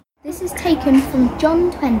This is taken from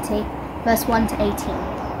John 20, verse 1 to 18.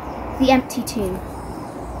 The empty tomb.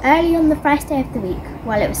 Early on the first day of the week,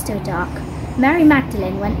 while it was still dark, Mary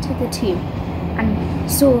Magdalene went to the tomb and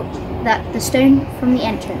saw that the stone from the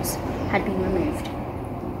entrance had been removed.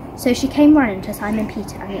 So she came running to Simon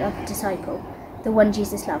Peter and the other disciple, the one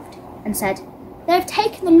Jesus loved, and said, "They have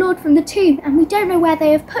taken the Lord from the tomb, and we don't know where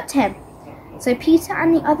they have put him." So Peter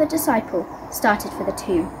and the other disciple started for the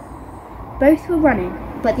tomb. Both were running,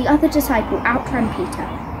 but the other disciple outran Peter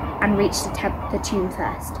and reached the tomb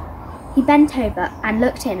first. He bent over and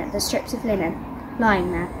looked in at the strips of linen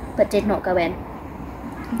lying there, but did not go in.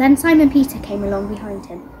 Then Simon Peter came along behind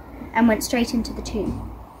him and went straight into the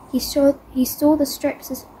tomb. He saw the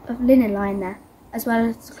strips of linen lying there, as well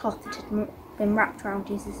as the cloth that had been wrapped around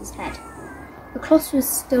Jesus' head. The cloth was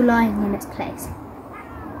still lying in its place,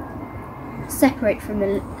 separate from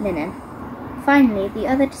the linen. Finally, the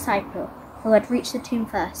other disciple, who had reached the tomb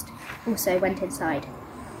first, also went inside.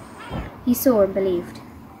 He saw and believed.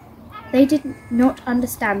 They did not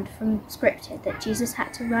understand from Scripture that Jesus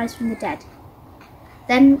had to rise from the dead.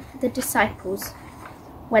 Then the disciples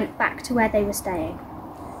went back to where they were staying.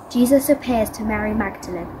 Jesus appears to Mary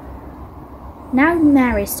Magdalene. Now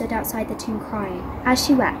Mary stood outside the tomb crying. As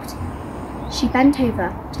she wept, she bent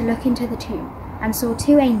over to look into the tomb and saw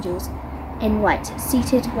two angels in white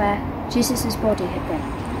seated where Jesus' body had been,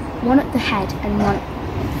 one at the head and one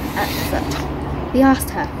at the foot. They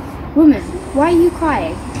asked her, "Woman, why are you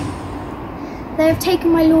crying?" "They have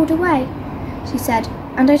taken my Lord away," she said,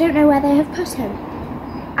 "and I don't know where they have put him."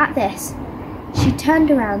 At this, she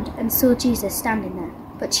turned around and saw Jesus standing there,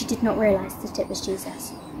 but she did not realize that it was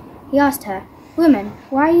Jesus. He asked her, "Woman,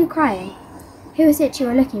 why are you crying? Who is it you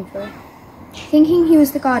are looking for?" Thinking he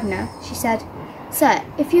was the gardener, she said, "Sir,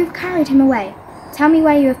 if you have carried him away, tell me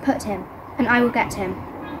where you have put him, and I will get him."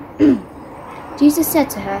 Jesus said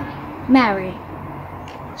to her, "Mary."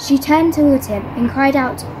 She turned towards him and cried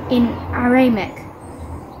out in Aramaic,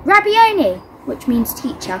 "Rabboni," which means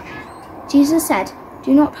teacher. Jesus said,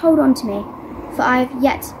 "Do not hold on to me, for I have not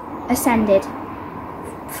yet ascended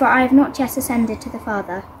to the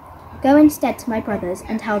Father. Go instead to my brothers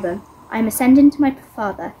and tell them, I am ascending to my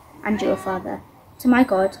Father and your Father, to my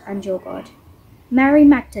God and your God." Mary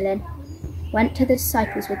Magdalene went to the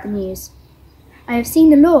disciples with the news. "I have seen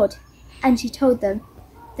the Lord," and she told them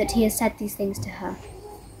that he had said these things to her.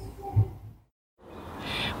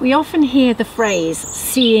 We often hear the phrase,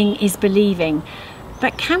 "seeing is believing,"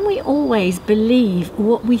 but can we always believe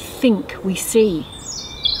what we think we see?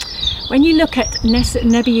 When you look at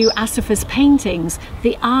Nebiu Assefa's paintings,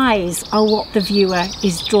 the eyes are what the viewer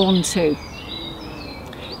is drawn to.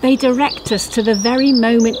 They direct us to the very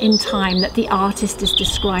moment in time that the artist is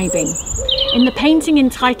describing. In the painting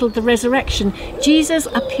entitled The Resurrection, Jesus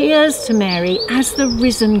appears to Mary as the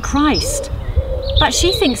risen Christ. But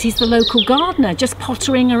she thinks he's the local gardener, just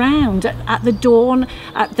pottering around at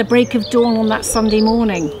the break of dawn on that Sunday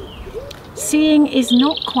morning. Seeing is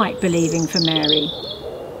not quite believing for Mary.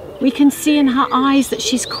 We can see in her eyes that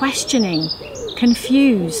she's questioning,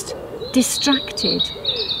 confused, distracted.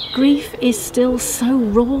 Grief is still so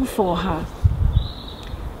raw for her.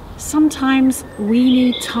 Sometimes we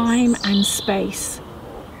need time and space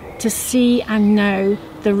to see and know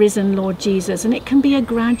the risen Lord Jesus, and it can be a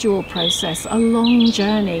gradual process, a long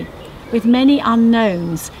journey, with many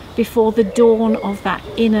unknowns before the dawn of that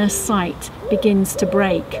inner sight begins to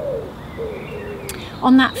break.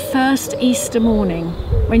 On that first Easter morning,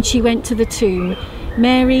 when she went to the tomb,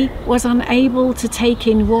 Mary was unable to take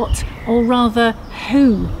in what, or rather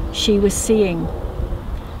who, she was seeing.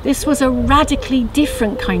 This was a radically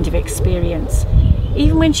different kind of experience.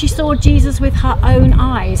 Even when she saw Jesus with her own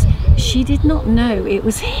eyes, she did not know it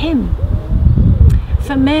was him.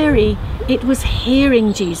 For Mary, it was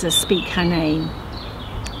hearing Jesus speak her name.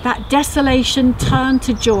 That desolation turned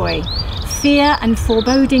to joy. Fear and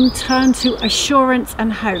foreboding turned to assurance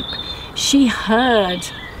and hope. She heard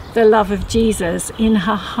the love of Jesus in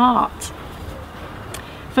her heart.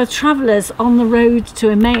 For travellers on the road to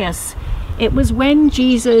Emmaus, it was when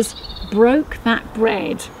Jesus broke that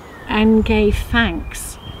bread and gave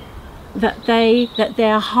thanks that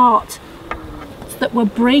their heart that were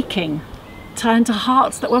breaking turned to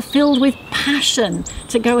hearts that were filled with passion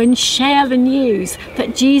to go and share the news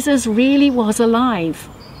that Jesus really was alive.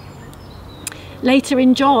 Later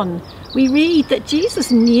in John, we read that Jesus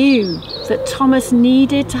knew that Thomas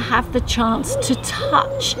needed to have the chance to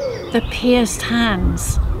touch the pierced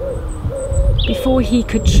hands before he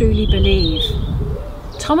could truly believe.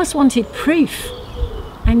 Thomas wanted proof,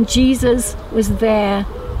 and Jesus was there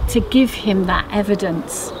to give him that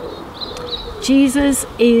evidence. Jesus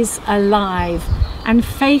is alive, and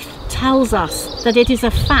faith tells us that it is a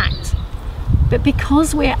fact. But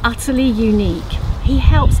because we're utterly unique, he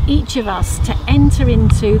helps each of us to enter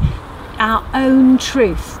into our own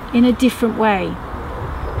truth in a different way.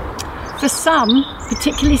 For some,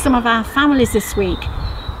 particularly some of our families this week,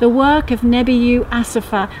 the work of Nebiyu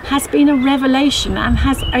Asapha has been a revelation and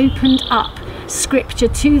has opened up scripture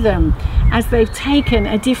to them as they've taken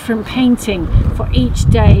a different painting for each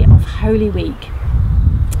day of Holy Week.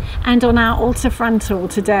 And on our altar frontal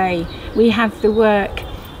today, we have the work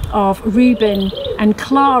of Reuben and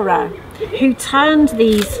Clara, who turned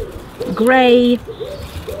these grey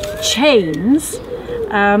chains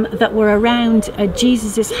that were around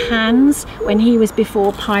Jesus' hands when he was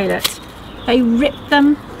before Pilate. They ripped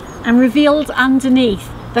them and revealed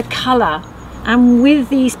underneath the colour, and with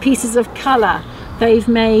these pieces of colour they've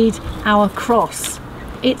made our cross.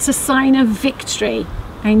 It's a sign of victory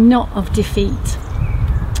and not of defeat.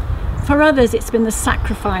 For others, it's been the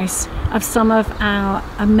sacrifice of some of our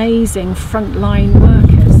amazing frontline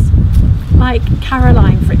workers, like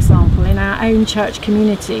Caroline, for example, in our own church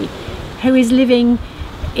community, who is living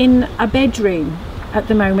in a bedroom at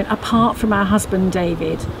the moment apart from our husband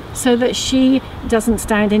David, so that she doesn't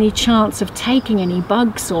stand any chance of taking any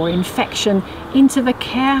bugs or infection into the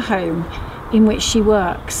care home in which she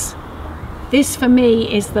works. This for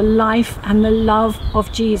me is the life and the love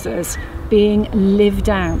of Jesus being lived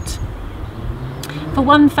out. For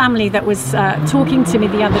one family that was talking to me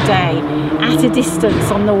the other day at a distance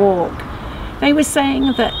on the walk, they were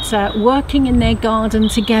saying that working in their garden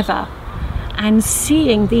together and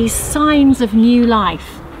seeing these signs of new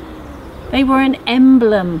life, they were an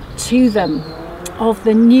emblem to them of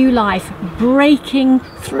the new life breaking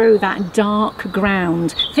through that dark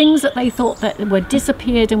ground. Things that they thought that were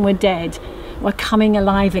disappeared and were dead were coming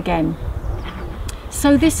alive again.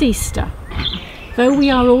 So this Easter, though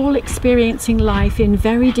we are all experiencing life in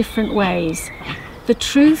very different ways, the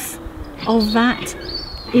truth of that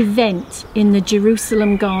event in the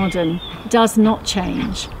Jerusalem garden does not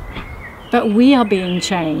change, but we are being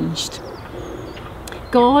changed.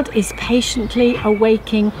 God is patiently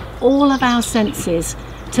awaking all of our senses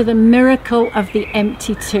to the miracle of the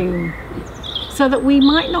empty tomb, so that we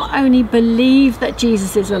might not only believe that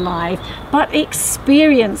Jesus is alive, but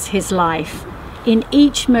experience his life in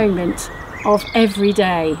each moment of every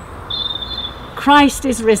day. Christ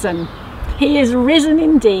is risen. He is risen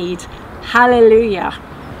indeed. Hallelujah.